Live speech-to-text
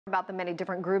About the many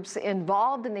different groups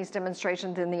involved in these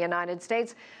demonstrations in the United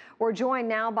States. We're joined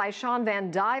now by Shawn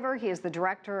VanDiver. He is the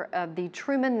director of the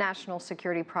Truman National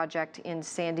Security Project in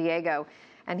San Diego,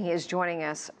 and he is joining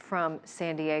us from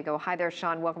San Diego. Hi there,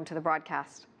 Shawn. Welcome to the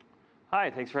broadcast. Hi,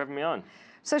 thanks for having me on.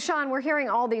 So, Shawn, we're hearing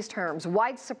all these terms: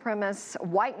 white supremacists,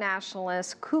 white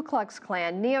nationalists, Ku Klux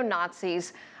Klan,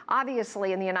 neo-Nazis.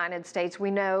 Obviously, in the United States,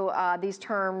 we know these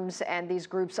terms and these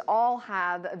groups all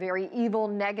have a very evil,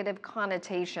 negative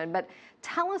connotation. But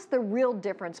tell us the real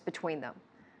difference between them.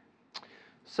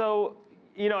 So,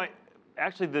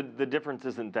 actually the difference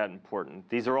isn't that important.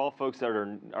 These are all folks that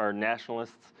are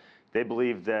nationalists. They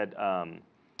believe that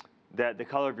that the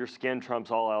color of your skin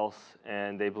trumps all else,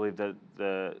 and they believe that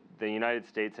the United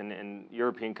States and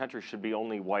European countries should be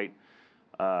only white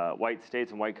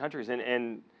states and white countries,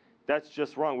 and that's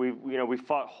just wrong.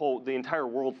 The entire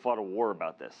world fought a war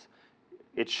about this.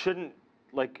 It shouldn't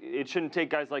take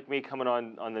guys like me coming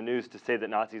on the news to say that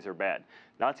Nazis are bad.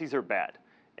 Nazis are bad,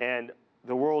 and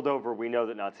the world over we know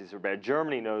that Nazis are bad.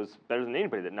 Germany knows better than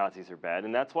anybody that Nazis are bad,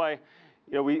 and that's why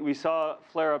we saw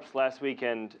flare-ups last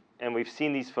weekend, and we've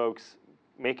seen these folks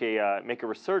make a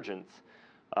resurgence.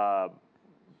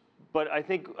 But I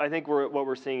think what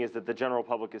we're seeing is that the general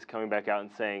public is coming back out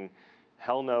and saying,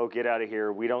 hell no, get out of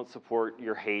here. We don't support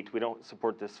your hate. We don't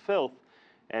support this filth.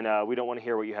 And we don't want to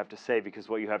hear what you have to say, because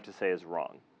what you have to say is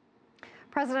wrong.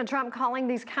 President Trump calling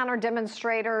these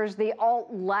counter-demonstrators the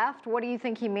alt-left. What do you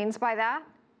think he means by that?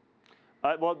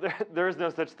 Well, there is no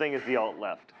such thing as the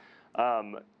alt-left.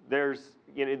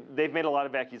 They've made a lot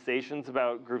of accusations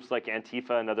about groups like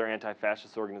Antifa and other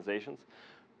anti-fascist organizations.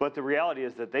 But the reality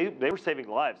is that they were saving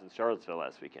lives in Charlottesville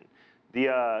last weekend.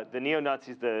 The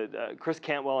neo-Nazis, Chris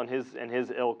Cantwell and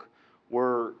his ilk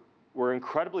were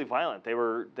incredibly violent. They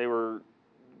were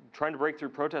trying to break through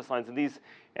protest lines, and these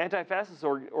anti-fascist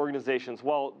organizations,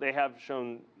 while they have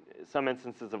shown some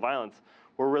instances of violence,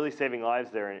 were really saving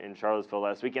lives there in Charlottesville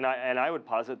last week. And I would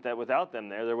posit that without them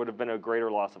there would have been a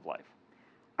greater loss of life.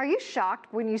 Are you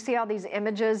shocked when you see all these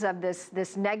images of this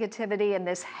negativity and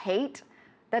this hate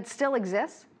that still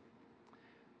exists?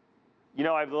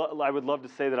 I would love to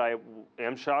say that I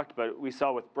am shocked, but we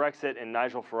saw with Brexit and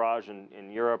Nigel Farage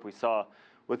in Europe, we saw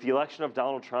with the election of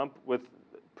Donald Trump, with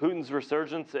Putin's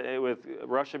resurgence, with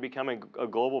Russia becoming a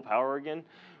global power again,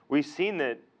 we've seen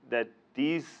that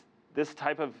this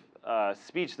type of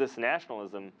speech, this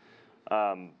nationalism,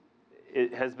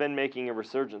 it has been making a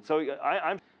resurgence. So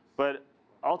but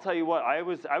I'll tell you what, I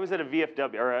was at a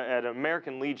VFW, or at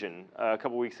American Legion a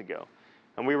couple weeks ago,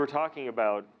 and we were talking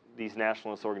about these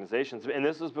nationalist organizations, and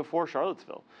this was before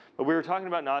Charlottesville. But we were talking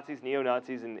about Nazis,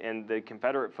 neo-Nazis, and the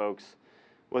Confederate folks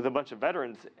with a bunch of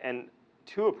veterans, and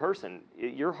to a person,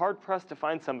 you're hard-pressed to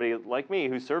find somebody like me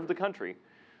who served the country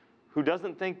who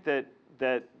doesn't think that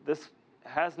this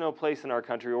has no place in our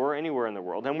country or anywhere in the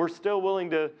world. And we're still willing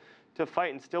to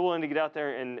fight and still willing to get out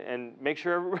there and make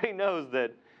sure everybody knows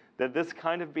that this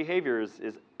kind of behavior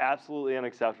is absolutely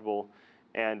unacceptable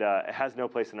and it has no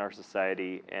place in our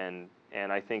society. And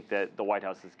I think that the White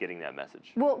House is getting that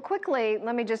message. Well, quickly,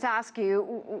 let me just ask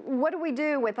you, what do we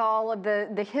do with all of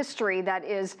the history that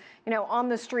is, on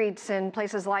the streets in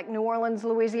places like New Orleans,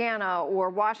 Louisiana, or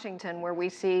Washington, where we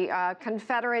see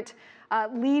Confederate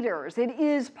leaders? It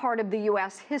is part of the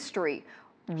U.S. history.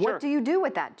 What do you do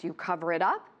with that? Do you cover it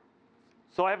up?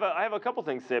 So I have a couple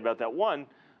things to say about that. One,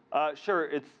 sure,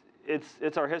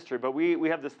 it's our history, but we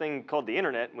have this thing called the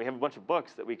internet, and we have a bunch of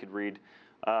books that we could read.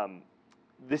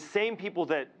 The same people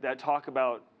that talk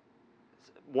about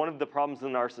one of the problems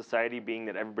in our society being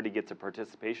that everybody gets a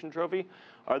participation trophy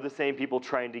are the same people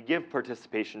trying to give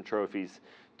participation trophies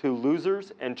to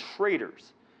losers and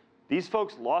traitors. These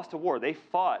folks lost a war. They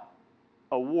fought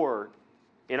a war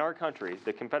in our country,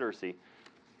 the Confederacy,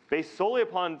 based solely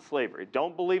upon slavery.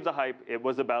 Don't believe the hype. It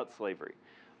was about slavery.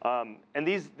 And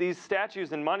these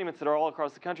statues and monuments that are all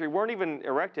across the country weren't even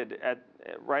erected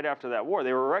right after that war.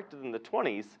 They were erected in the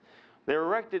 20s. They were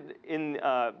erected in,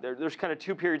 there's kind of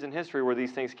two periods in history where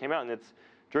these things came out, and it's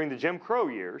during the Jim Crow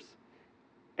years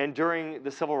and during the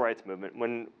Civil Rights Movement,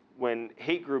 when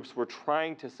hate groups were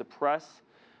trying to suppress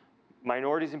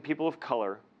minorities and people of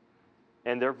color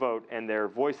and their vote and their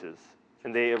voices.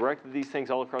 And they erected these things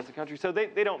all across the country. So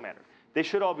they don't matter. They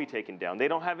should all be taken down. They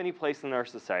don't have any place in our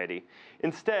society.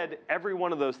 Instead, every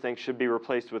one of those things should be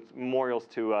replaced with memorials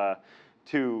to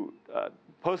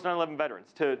post-9/11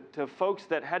 veterans, to folks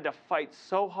that had to fight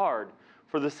so hard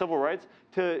for the civil rights,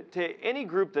 to any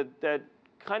group that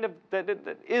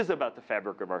is about the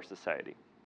fabric of our society.